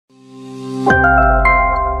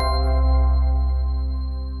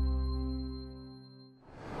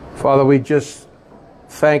Father, we just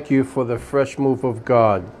thank you for the fresh move of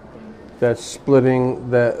God that's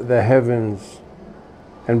splitting the heavens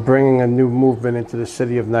and bringing a new movement into the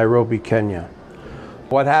city of Nairobi, Kenya.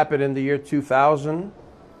 What happened in the year 2000,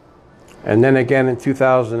 and then again in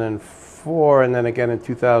 2004, and then again in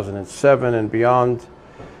 2007 and beyond,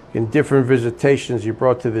 in different visitations you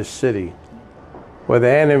brought to this city, where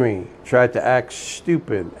the enemy tried to act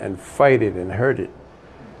stupid and fight it and hurt it.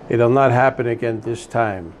 It'll not happen again this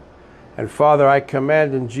time. And Father, I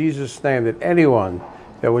command in Jesus' name that anyone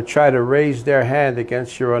that would try to raise their hand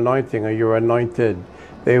against your anointing or your anointed,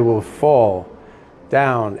 they will fall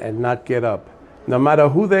down and not get up. No matter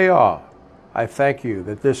who they are, I thank you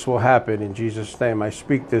that this will happen in Jesus' name. I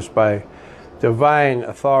speak this by divine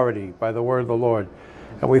authority, by the word of the Lord.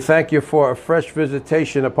 And we thank you for a fresh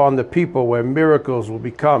visitation upon the people where miracles will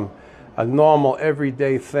become a normal,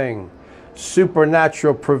 everyday thing.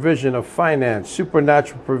 Supernatural provision of finance,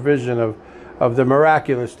 supernatural provision of the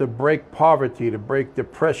miraculous to break poverty, to break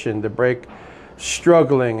depression, to break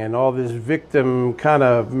struggling and all this victim kind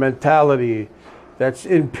of mentality that's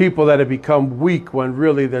in people that have become weak when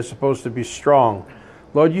really they're supposed to be strong.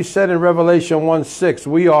 Lord, you said in Revelation 1:6,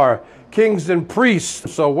 we are kings and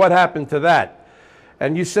priests. So what happened to that?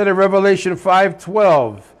 And you said in Revelation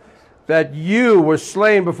 5:12, that you were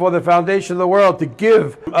slain before the foundation of the world to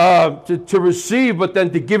give, to receive, but then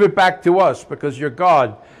to give it back to us because you're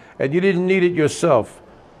God and you didn't need it yourself.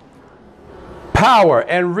 Power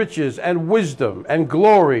and riches and wisdom and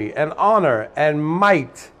glory and honor and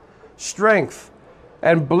might, strength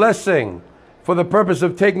and blessing for the purpose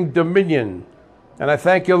of taking dominion. And I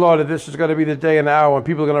thank you, Lord, that this is going to be the day and hour when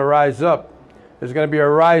people are going to rise up. There's going to be a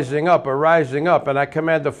rising up, a rising up. And I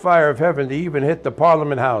command the fire of heaven to even hit the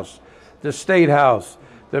Parliament House, the State House,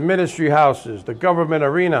 the ministry houses, the government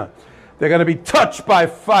arena. They're going to be touched by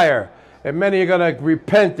fire. And many are going to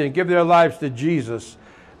repent and give their lives to Jesus.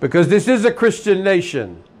 Because this is a Christian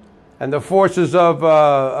nation. And the forces of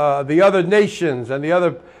the other nations and the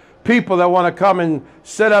other people that want to come and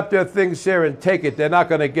set up their things here and take it, they're not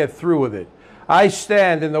going to get through with it. I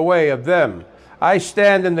stand in the way of them. I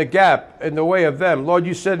stand in the gap in the way of them. Lord,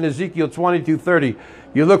 you said in Ezekiel 22:30,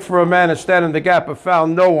 you look for a man to stand in the gap but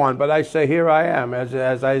found no one. But I say, here I am, as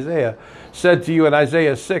Isaiah said to you in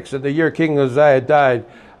Isaiah 6, in the year King Uzziah died,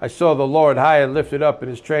 I saw the Lord high and lifted up, and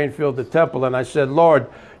his train filled the temple. And I said, Lord,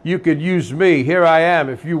 you could use me. Here I am.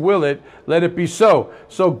 If you will it, let it be so.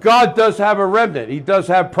 So God does have a remnant. He does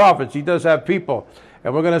have prophets. He does have people.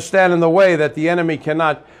 And we're going to stand in the way that the enemy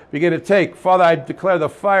cannot begin to take. Father, I declare the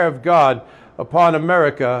fire of God upon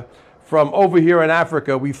America. From over here in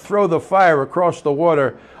Africa, we throw the fire across the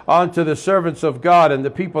water onto the servants of God and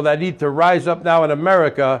the people that need to rise up now in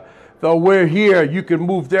America. Though we're here, you can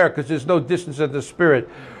move there because there's no distance in the spirit.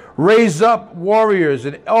 Raise up warriors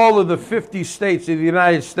in all of the 50 states of the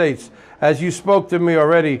United States, as you spoke to me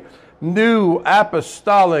already. New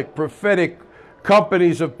apostolic prophetic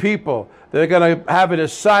companies of people that are going to have an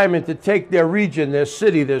assignment to take their region, their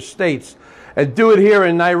city, their states, and do it here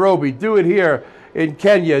in Nairobi, do it here in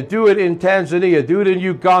Kenya, do it in Tanzania, do it in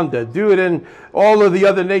Uganda, do it in all of the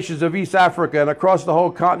other nations of East Africa and across the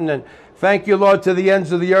whole continent. Thank you, Lord, to the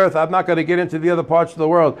ends of the earth. I'm not going to get into the other parts of the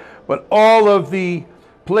world, but all of the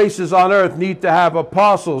places on earth need to have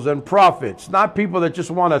apostles and prophets, not people that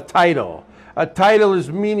just want a title. A title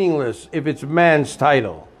is meaningless if it's man's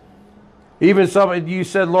title. Even you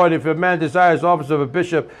said, Lord, if a man desires office of a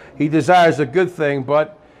bishop, he desires a good thing,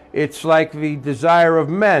 but it's like the desire of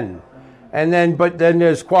men. But then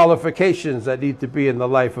there's qualifications that need to be in the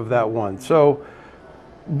life of that one. So,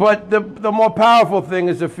 but the more powerful thing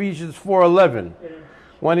is Ephesians 4:11.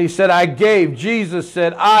 When he said, I gave, Jesus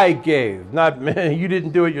said, I gave. Not me. You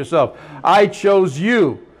didn't do it yourself. I chose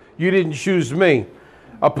you. You didn't choose me.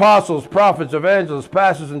 Apostles, prophets, evangelists,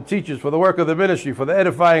 pastors, and teachers for the work of the ministry, for the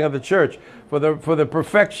edifying of the church, for the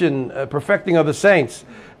perfecting of the saints,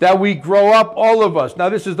 that we grow up, all of us. Now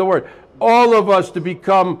this is the word. All of us to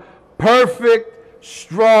become perfect,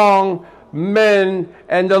 strong men,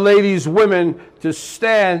 and the ladies, women, to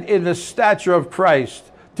stand in the stature of Christ.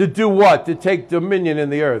 To do what? To take dominion in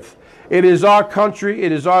the earth. It is our country,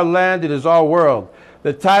 it is our land, it is our world.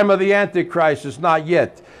 The time of the Antichrist is not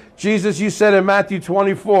yet. Jesus, you said in Matthew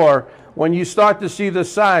 24, when you start to see the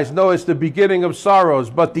signs, know it's the beginning of sorrows,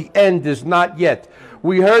 but the end is not yet.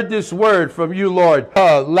 We heard this word from you, Lord,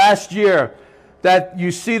 last year, that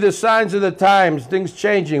you see the signs of the times, things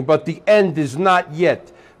changing, but the end is not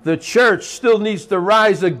yet. The church still needs to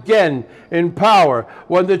rise again in power.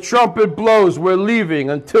 When the trumpet blows, we're leaving.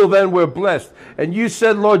 Until then, we're blessed. And you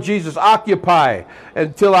said, Lord Jesus, occupy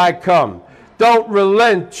until I come. Don't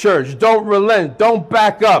relent, church. Don't relent. Don't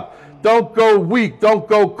back up. Don't go weak. Don't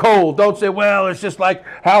go cold. Don't say, well, it's just like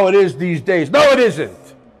how it is these days. No, it isn't.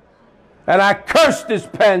 And I curse this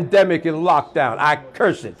pandemic and lockdown. I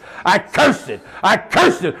curse it. I curse it. I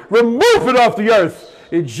curse it. Remove it off the earth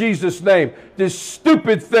in Jesus' name. This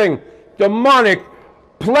stupid thing, demonic,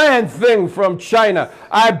 planned thing from China.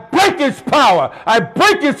 I break its power. I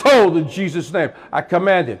break its hold in Jesus' name. I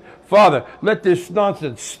command it. Father, let this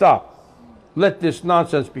nonsense stop. Let this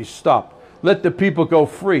nonsense be stopped. Let the people go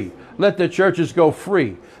free. Let the churches go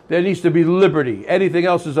free. There needs to be liberty. Anything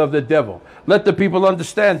else is of the devil. Let the people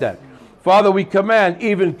understand that. Father, we command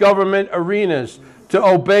even government arenas to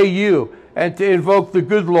obey you and to invoke the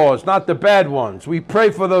good laws, not the bad ones. We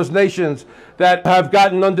pray for those nations that have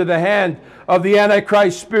gotten under the hand of the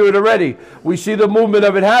Antichrist spirit already. We see the movement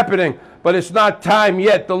of it happening, but it's not time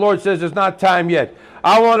yet. The Lord says it's not time yet.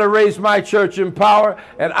 I want to raise my church in power,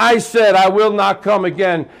 and I said I will not come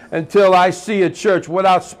again until I see a church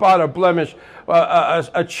without spot or blemish,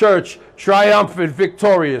 a church triumphant,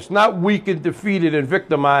 victorious, not weak and defeated and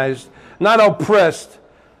victimized, not oppressed,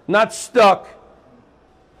 not stuck,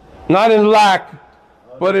 not in lack,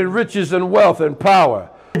 but in riches and wealth and power.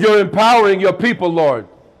 You're empowering your people, Lord,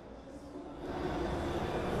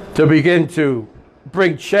 to begin to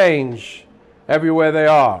bring change everywhere they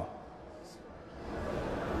are.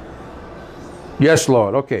 Yes,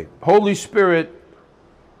 Lord. Okay. Holy Spirit,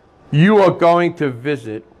 you are going to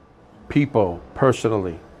visit people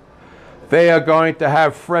personally. They are going to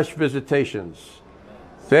have fresh visitations.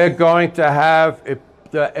 They're going to have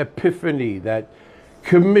the epiphany, that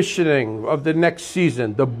commissioning of the next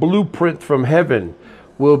season. The blueprint from heaven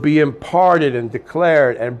will be imparted and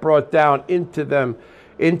declared and brought down into them,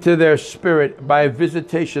 into their spirit by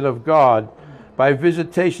visitation of God, by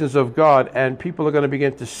visitations of God, and people are going to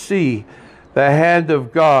begin to see the hand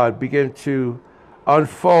of God begin to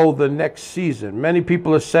unfold the next season. Many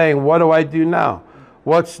people are saying, what do I do now?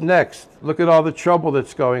 What's next? Look at all the trouble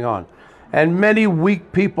that's going on. And many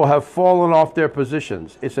weak people have fallen off their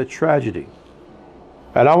positions. It's a tragedy.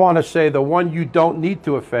 And I want to say the one you don't need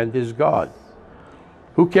to offend is God.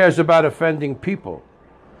 Who cares about offending people?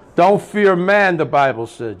 Don't fear man, the Bible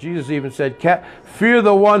says. Jesus even said, fear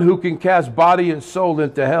the one who can cast body and soul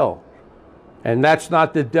into hell. And that's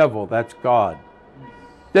not the devil, that's God.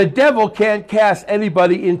 The devil can't cast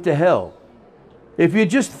anybody into hell. If you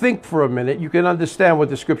just think for a minute, you can understand what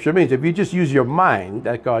the scripture means. If you just use your mind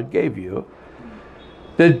that God gave you,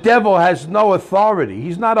 the devil has no authority.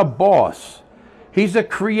 He's not a boss. He's a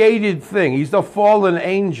created thing. He's the fallen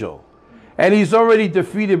angel. And he's already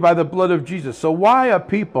defeated by the blood of Jesus. So why are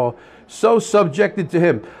people so subjected to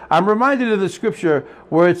him? I'm reminded of the scripture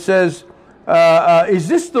where it says, is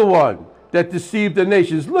this the one that deceived the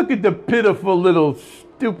nations? Look at the pitiful little,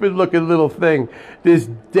 stupid looking little thing. This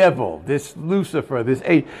devil, this Lucifer,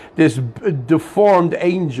 this deformed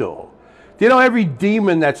angel. Do you know every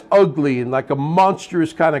demon that's ugly and like a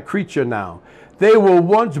monstrous kind of creature now? They were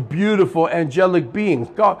once beautiful angelic beings.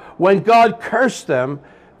 When God cursed them,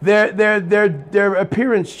 their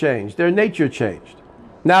appearance changed, their nature changed.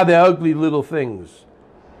 Now they're ugly little things.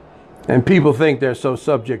 And people think they're so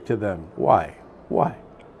subject to them. Why? Why?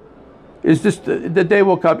 Is this the day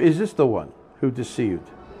will come? Is this the one who deceived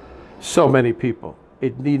so many people?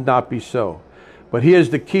 It need not be so. But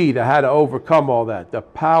here's the key to how to overcome all that. The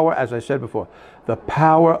power, as I said before, the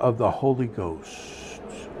power of the Holy Ghost.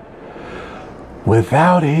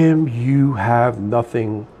 Without him, you have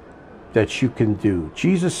nothing that you can do.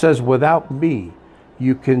 Jesus says, without me,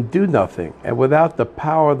 you can do nothing. And without the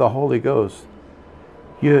power of the Holy Ghost,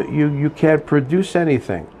 you can't produce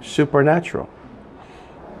anything supernatural.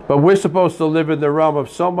 But we're supposed to live in the realm of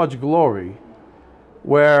so much glory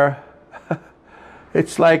where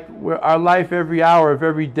it's like our life every hour of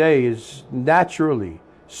every day is naturally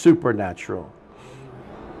supernatural.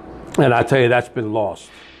 And I tell you, that's been lost.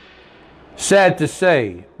 Sad to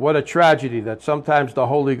say, what a tragedy that sometimes the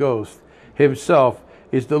Holy Ghost himself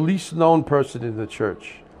is the least known person in the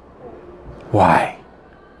church. Why?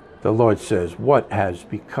 The Lord says, what has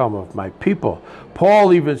become of my people?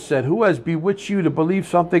 Paul even said, who has bewitched you to believe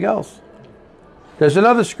something else? There's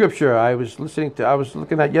another scripture I was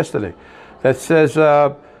looking at yesterday that says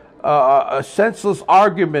senseless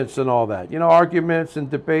arguments and all that. You know, arguments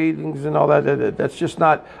and debatings and all that. That's just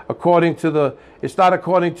not according to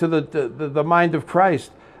the mind of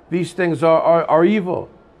Christ. These things are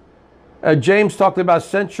evil. James talked about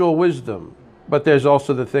sensual wisdom, but there's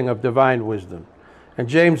also the thing of divine wisdom. And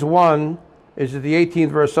James 1 is the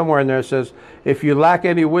 18th verse somewhere in there. It says, if you lack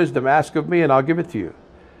any wisdom, ask of me and I'll give it to you.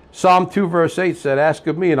 Psalm 2 verse 8 said, ask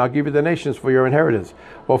of me and I'll give you the nations for your inheritance.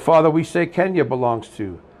 Well, Father, we say Kenya belongs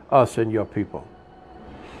to us and your people.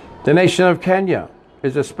 The nation of Kenya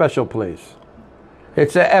is a special place.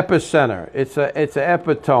 It's an epicenter. It's an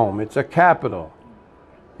epitome. It's a capital.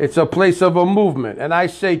 It's a place of a movement. And I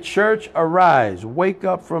say, church, arise, wake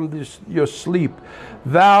up from your sleep.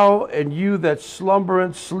 Thou and you that slumber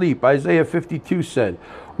and sleep, Isaiah 52 said,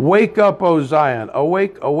 wake up, O Zion,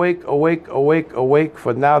 awake, awake, awake, awake, awake,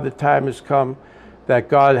 for now the time has come that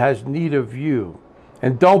God has need of you.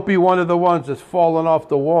 And don't be one of the ones that's fallen off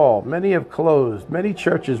the wall. Many have closed. Many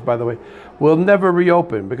churches, by the way, will never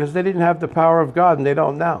reopen because they didn't have the power of God, and they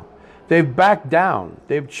don't now. They've backed down.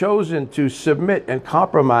 They've chosen to submit and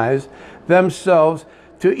compromise themselves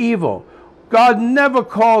to evil. God never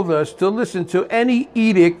called us to listen to any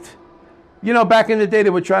edict. You know, back in the day, they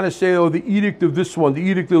were trying to say, oh, the edict of this one, the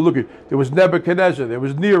edict of, look at, there was Nebuchadnezzar, there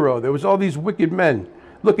was Nero, there was all these wicked men.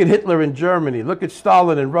 Look at Hitler in Germany. Look at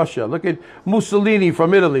Stalin in Russia. Look at Mussolini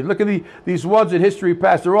from Italy. Look at these ones in history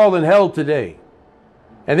past. They're all in hell today.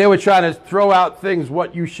 And they were trying to throw out things,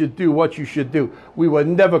 what you should do, what you should do. We were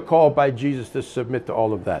never called by Jesus to submit to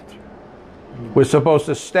all of that. We're supposed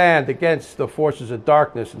to stand against the forces of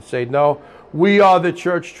darkness and say, no, we are the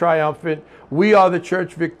church triumphant. We are the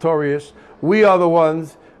church victorious. We are the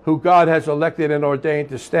ones who God has elected and ordained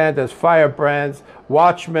to stand as firebrands,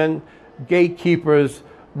 watchmen, gatekeepers,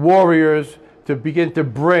 warriors, to begin to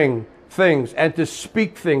bring things and to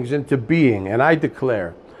speak things into being. And I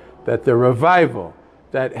declare that the revival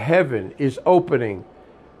that heaven is opening,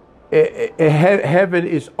 heaven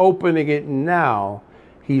is opening it now.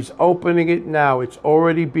 He's opening it now. It's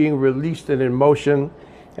already being released and in motion.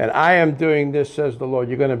 And I am doing this, says the Lord.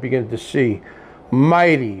 You're going to begin to see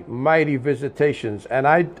mighty, mighty visitations. And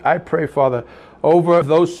I pray, Father, over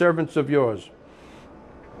those servants of yours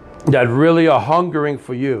that really are hungering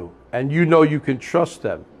for you, and you know you can trust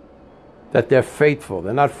them, that they're faithful.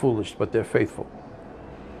 They're not foolish, but they're faithful.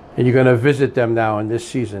 And you're going to visit them now in this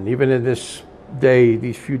season, even in this day,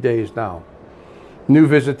 these few days now. New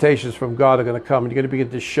visitations from God are going to come, and you're going to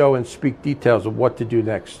begin to show and speak details of what to do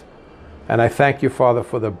next. And I thank you, Father,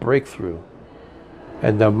 for the breakthrough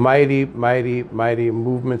and the mighty, mighty, mighty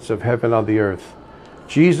movements of heaven on the earth.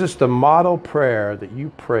 Jesus, the model prayer that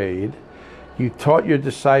you prayed, you taught your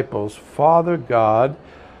disciples, Father God,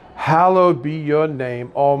 hallowed be your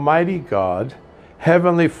name, Almighty God,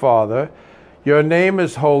 Heavenly Father, your name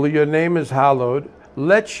is holy, your name is hallowed.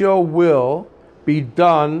 Let your will be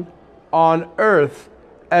done on earth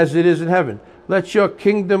as it is in heaven. Let your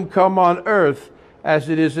kingdom come on earth as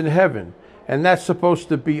it is in heaven. And that's supposed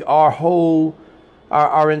to be our whole,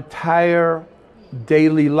 our entire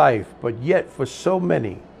daily life. But yet for so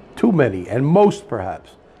many, too many, and most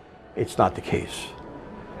perhaps, it's not the case.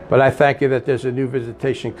 But I thank you that there's a new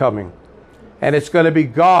visitation coming. And it's going to be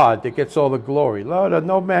God that gets all the glory. Lord,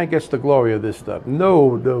 no man gets the glory of this stuff.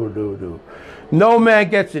 No, no, no, no. No man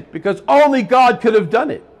gets it because only God could have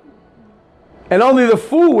done it. And only the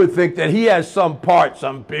fool would think that he has some part,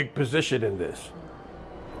 some big position in this.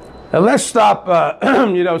 And let's stop,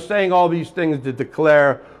 saying all these things to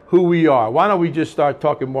declare who we are. Why don't we just start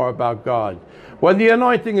talking more about God? When the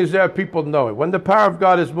anointing is there, people know it. When the power of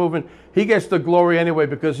God is moving, he gets the glory anyway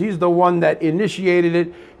because he's the one that initiated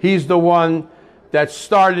it. He's the one that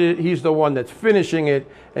started it. He's the one that's finishing it.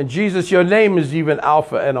 And Jesus, your name is even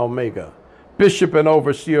Alpha and Omega, Bishop and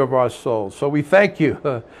Overseer of our souls. So we thank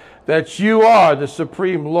you that you are the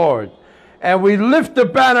Supreme Lord. And we lift the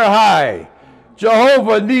banner high.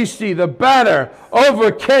 Jehovah Nissi, the banner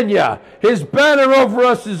over Kenya. His banner over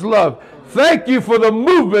us is love. Thank you for the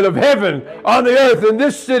movement of heaven on the earth in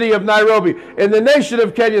this city of Nairobi, in the nation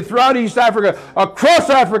of Kenya, throughout East Africa, across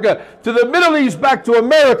Africa, to the Middle East, back to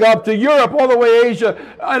America, up to Europe, all the way Asia,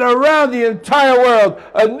 and around the entire world.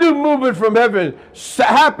 A new movement from heaven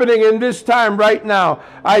happening in this time right now.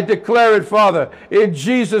 I declare it, Father, in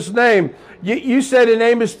Jesus' name. You said in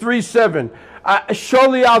Amos 3:7,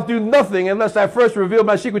 surely I'll do nothing unless I first reveal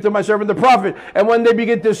my secret to my servant the prophet. And when they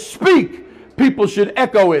begin to speak, people should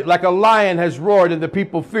echo it like a lion has roared and the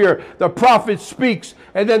people fear. The prophet speaks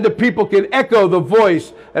and then the people can echo the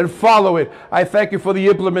voice and follow it. I thank you for the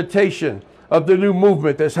implementation of the new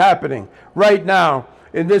movement that's happening right now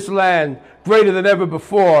in this land, greater than ever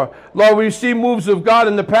before. Lord, we've seen moves of God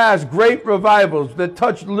in the past, great revivals that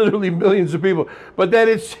touched literally millions of people. But then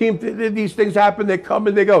it seemed that these things happen, they come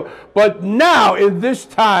and they go. But now, in this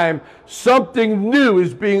time, something new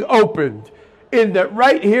is being opened.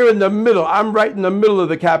 Right here in the middle, I'm right in the middle of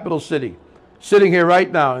the capital city. Sitting here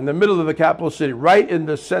right now, in the middle of the capital city, right in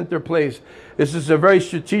the center place. This is a very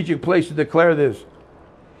strategic place to declare this.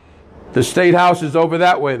 The State House is over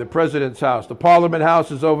that way, the President's house. The Parliament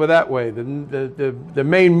House is over that way. The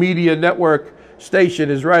main media network station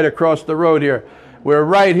is right across the road here. We're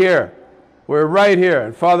right here. We're right here.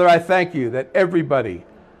 And Father, I thank you that everybody,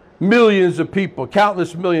 millions of people,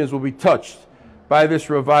 countless millions will be touched by this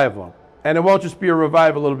revival. And it won't just be a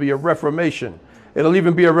revival, it'll be a reformation. It'll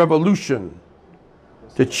even be a revolution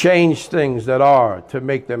to change things that are, to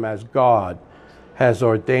make them as God has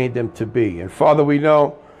ordained them to be. And Father, we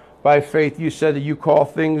know by faith you said that you call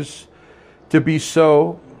things to be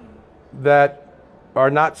so that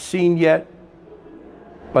are not seen yet,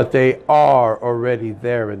 but they are already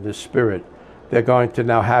there in the spirit. They're going to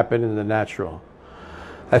now happen in the natural.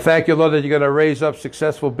 I thank you, Lord, that you're going to raise up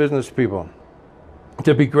successful business people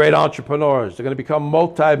to be great entrepreneurs. They're going to become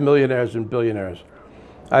multi-millionaires and billionaires.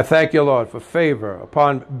 I thank you, Lord, for favor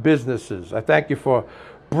upon businesses. I thank you for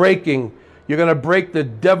breaking. You're going to break the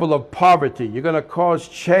devil of poverty. You're going to cause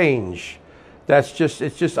change. It's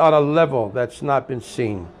just on a level that's not been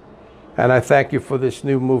seen. And I thank you for this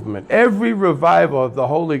new movement. Every revival of the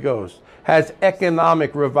Holy Ghost has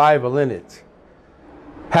economic revival in it,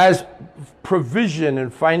 has provision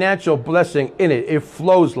and financial blessing in it. It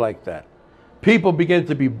flows like that. People begin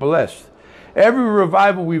to be blessed. Every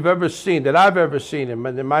revival we've ever seen, that I've ever seen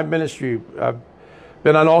in my ministry, I've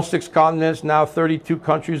been on all 6 continents, now 32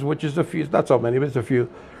 countries, which is a few, not so many, but it's a few.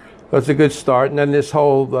 That's a good start. And then this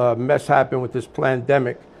whole mess happened with this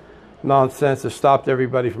pandemic nonsense that stopped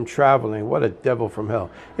everybody from traveling. What a devil from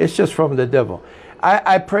hell. It's just from the devil.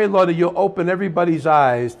 I pray, Lord, that you'll open everybody's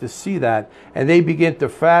eyes to see that, and they begin to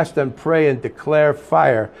fast and pray and declare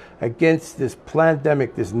fire against this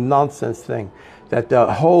pandemic, this nonsense thing, that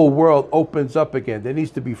the whole world opens up again. There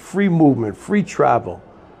needs to be free movement, free travel.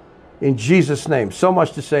 In Jesus' name. So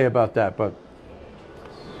much to say about that, but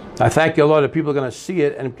I thank you, Lord, that people are going to see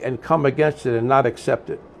it and come against it and not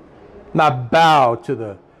accept it, not bow to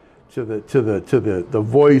the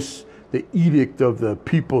voice, the edict of the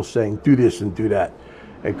people saying, do this and do that.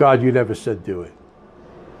 And God, you never said do it.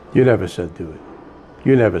 You never said do it.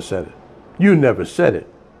 You never said it. You never said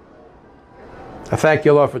it. I thank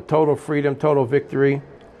you, Lord, for total freedom, total victory,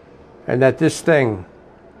 and that this thing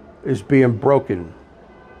is being broken.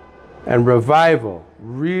 And revival,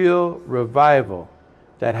 real revival,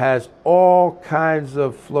 that has all kinds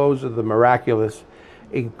of flows of the miraculous,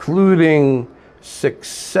 including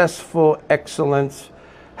successful excellence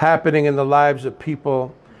happening in the lives of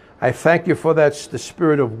people. I thank you for that, the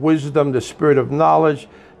spirit of wisdom, the spirit of knowledge,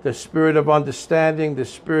 the spirit of understanding, the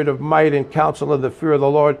spirit of might and counsel and the fear of the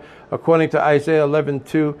Lord, according to Isaiah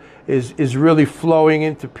 11:2, is really flowing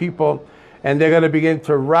into people. And they're going to begin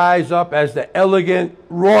to rise up as the elegant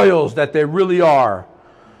royals that they really are.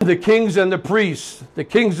 The kings and the priests, the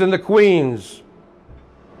kings and the queens.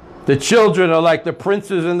 The children are like the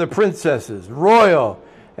princes and the princesses, royal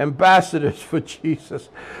ambassadors for Jesus.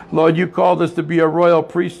 Lord, you called us to be a royal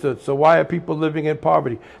priesthood, so why are people living in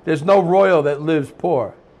poverty? There's no royal that lives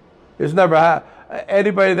poor. There's never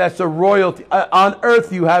anybody that's a royalty. On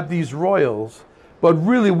earth you have these royals, but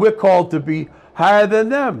really we're called to be higher than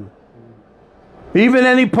them. Even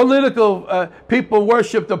any political, people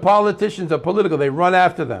worship the politicians are political. They run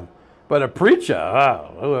after them. But a preacher,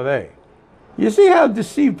 wow, who are they? You see how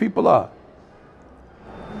deceived people are.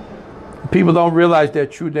 People don't realize their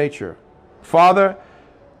true nature. Father,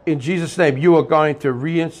 in Jesus' name, you are going to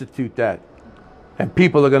reinstitute that. And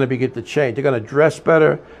people are going to begin to change. They're going to dress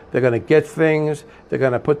better. They're going to get things. They're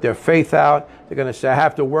going to put their faith out. They're going to say, I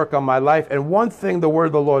have to work on my life. And one thing, the word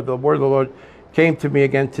of the Lord came to me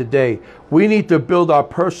again today. We need to build our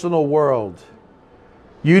personal world.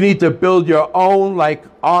 You need to build your own,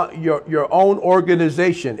 your own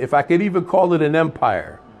organization. If I could even call it an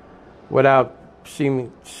empire, without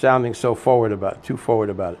sounding too forward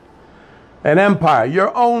about it. An empire,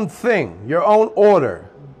 your own thing, your own order,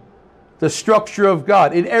 the structure of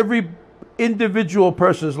God in every individual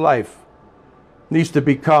person's life needs to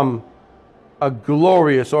become a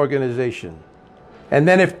glorious organization. And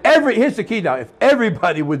then here's the key now, if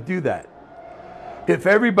everybody would do that,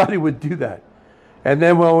 and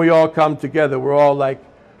then when we all come together, we're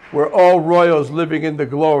all royals living in the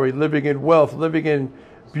glory, living in wealth, living in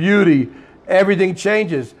beauty, everything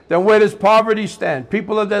changes. Then where does poverty stand?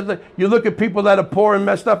 You look at people that are poor and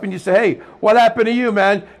messed up and you say, hey, what happened to you,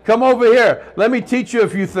 man? Come over here. Let me teach you a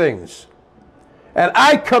few things. And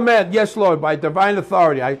I command, yes, Lord, by divine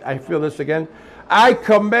authority, I feel this again. I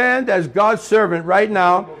command as God's servant right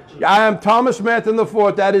now, I am Thomas Manton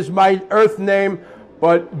IV, that is my earth name,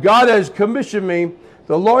 but God has commissioned me.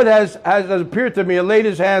 The Lord has appeared to me and laid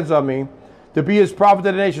his hands on me to be his prophet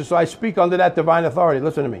to the nation. So I speak under that divine authority.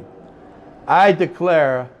 Listen to me. I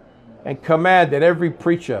declare and command that every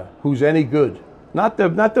preacher who's any good, not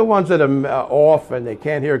the ones that are off and they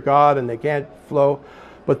can't hear God and they can't flow,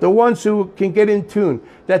 but the ones who can get in tune,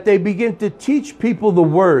 that they begin to teach people the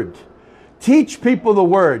Word. Teach people the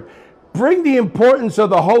Word. Bring the importance of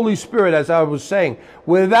the Holy Spirit, as I was saying.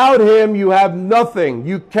 Without Him, you have nothing.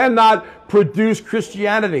 You cannot produce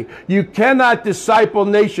Christianity. You cannot disciple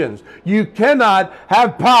nations. You cannot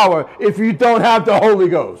have power if you don't have the Holy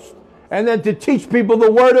Ghost. And then to teach people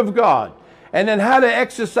the Word of God. And then how to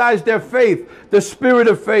exercise their faith, the spirit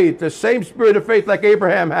of faith, the same spirit of faith like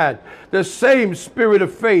Abraham had, the same spirit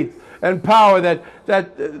of faith and power that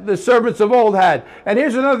the servants of old had. And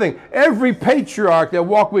here's another thing. Every patriarch that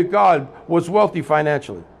walked with God was wealthy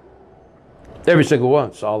financially. Every single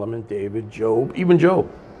one. Solomon, David, Job, even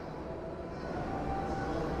Job.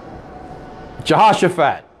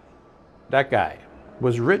 Jehoshaphat, that guy,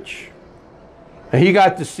 was rich. And he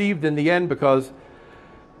got deceived in the end because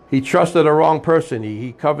he trusted a wrong person.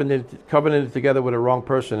 He covenanted together with a wrong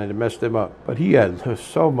person, and it messed him up. But he had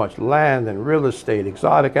so much land and real estate,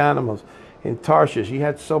 exotic animals in Tarshish. He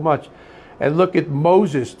had so much. And look at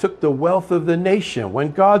Moses, took the wealth of the nation.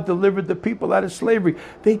 When God delivered the people out of slavery,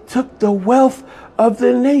 they took the wealth of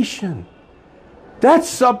the nation. That's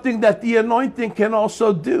something that the anointing can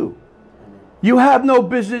also do. You have no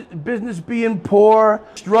business being poor,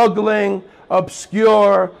 struggling,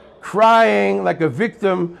 obscure, crying like a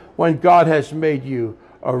victim when God has made you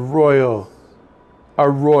a royal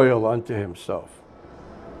unto Himself.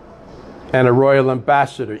 And a royal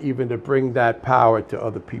ambassador, even to bring that power to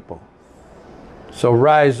other people. So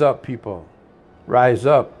rise up, people. Rise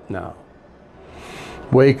up now.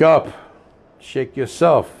 Wake up. Shake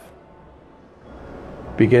yourself.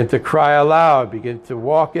 Begin to cry aloud. Begin to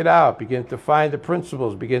walk it out. Begin to find the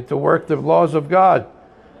principles. Begin to work the laws of God.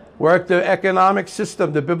 Work the economic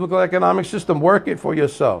system, the biblical economic system. Work it for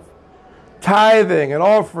yourself. Tithing and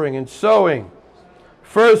offering and sowing.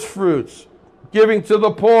 First fruits. Giving to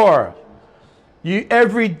the poor.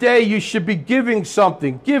 Every day you should be giving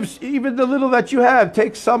something. Give even the little that you have.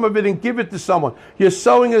 Take some of it and give it to someone. You're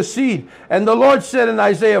sowing a seed. And the Lord said in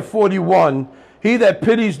Isaiah 41, he that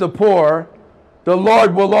pities the poor, the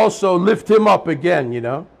Lord will also lift him up again, you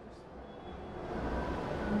know.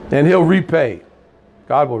 And He'll repay.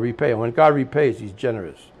 God will repay. And when God repays, He's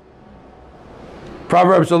generous.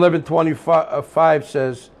 Proverbs 11:25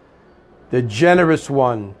 says, the generous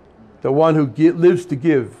one, the one who lives to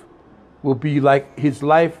give, will be like his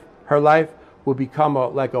life, her life will become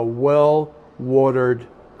like a well-watered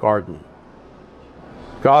garden.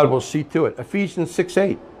 God will see to it. Ephesians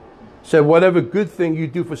 6:8 said, whatever good thing you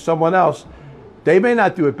do for someone else, they may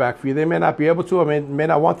not do it back for you. They may not be able to, or may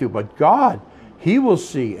not want to, but God, He will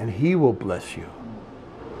see and He will bless you.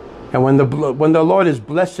 And when the Lord is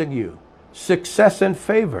blessing you, success and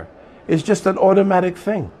favor is just an automatic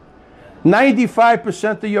thing.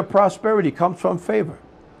 95% of your prosperity comes from favor.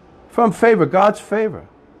 From favor, God's favor.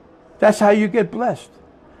 That's how you get blessed.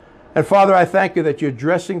 And Father, I thank You that You're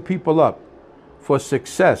dressing people up for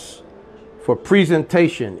success, for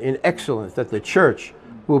presentation in excellence, that the church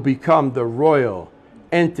will become the royal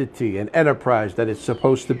entity and enterprise that it's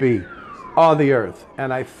supposed to be on the earth.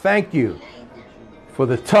 And I thank You for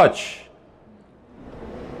the touch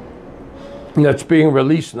that's being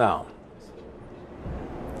released now.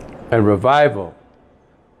 And revival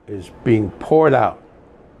is being poured out.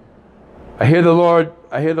 I hear the Lord,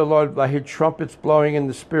 I hear trumpets blowing in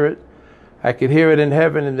the Spirit. I can hear it in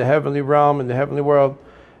heaven, in the heavenly realm, in the heavenly world,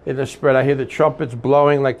 in the Spirit. I hear the trumpets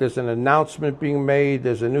blowing like there's an announcement being made.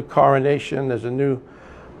 There's a new coronation. There's a new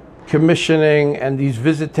commissioning. And these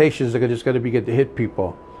visitations are just going to begin to hit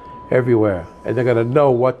people everywhere. And they're going to know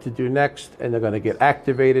what to do next. And they're going to get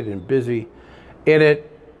activated and busy in it.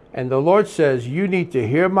 And the Lord says, you need to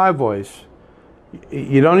hear my voice.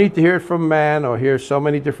 You don't need to hear it from man or hear so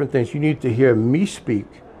many different things. You need to hear me speak.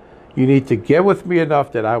 You need to get with me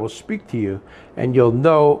enough that I will speak to you, and you'll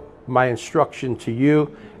know my instruction to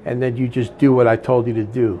you, and then you just do what I told you to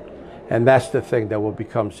do. And that's the thing that will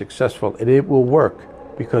become successful. And it will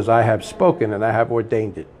work because I have spoken and I have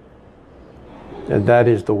ordained it. And that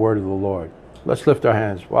is the word of the Lord. Let's lift our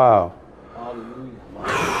hands. Wow.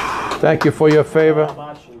 Thank You for Your favor.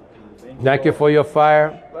 Thank You for Your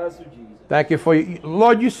fire. Thank You for your,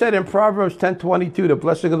 Lord, You said in Proverbs 10:22, the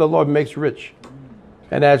blessing of the Lord makes rich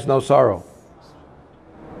and adds no sorrow.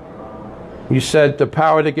 You said the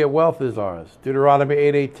power to get wealth is ours. Deuteronomy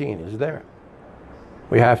 8:18 is there.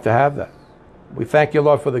 We have to have that. We thank You,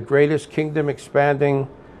 Lord, for the greatest kingdom expanding,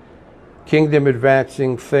 kingdom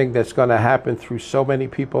advancing thing that's going to happen through so many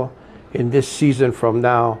people in this season from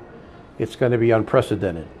now. It's going to be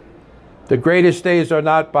unprecedented. The greatest days are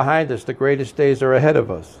not behind us. The greatest days are ahead of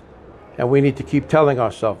us. And we need to keep telling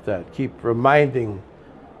ourselves that. Keep reminding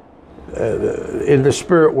in the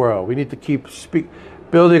spirit world. We need to keep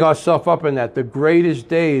building ourselves up in that. The greatest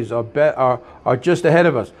days are just ahead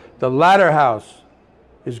of us. The latter house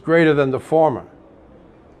is greater than the former.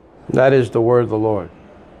 That is the word of the Lord.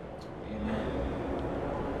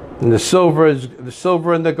 And the silver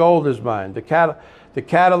and the gold is mine. The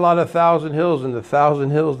cattle on 1,000 hills, and the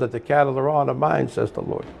 1,000 hills that the cattle are on are mine, says the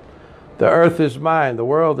Lord. The earth is mine, the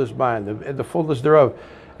world is mine, and the fullness thereof,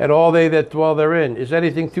 and all they that dwell therein. Is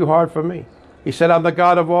anything too hard for me? He said, I'm the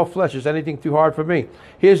God of all flesh. Is anything too hard for me?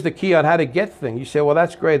 Here's the key on how to get things. You say, well,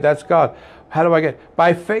 that's great, that's God. How do I get?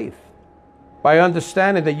 By faith. By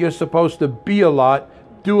understanding that you're supposed to be a lot,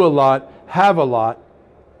 do a lot, have a lot,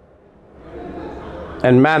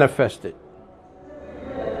 and manifest it.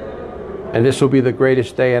 And this will be the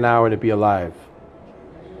greatest day and hour to be alive.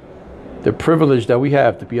 The privilege that we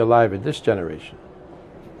have to be alive in this generation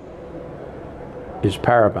is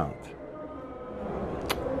paramount.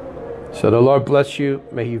 So the Lord bless you.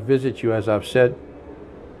 May He visit you, as I've said.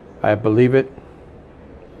 I believe it.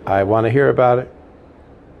 I want to hear about it.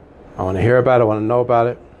 I want to hear about it. I want to know about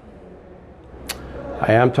it.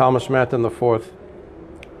 I am Thomas Manton IV.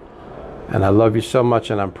 And I love you so much,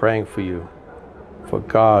 and I'm praying for you, for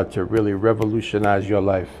God to really revolutionize your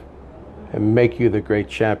life and make you the great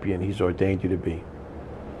champion He's ordained you to be.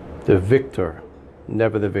 The victor,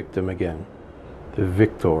 never the victim again. The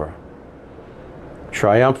victor.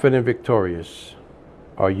 Triumphant and victorious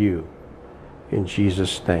are you, in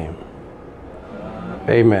Jesus' name.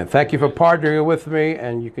 Amen. Thank you for partnering with me,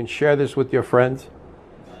 and you can share this with your friends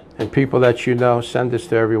and people that you know. Send this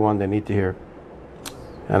to everyone they need to hear.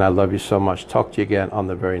 And I love you so much. Talk to you again on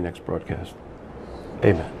the very next broadcast.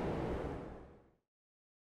 Amen.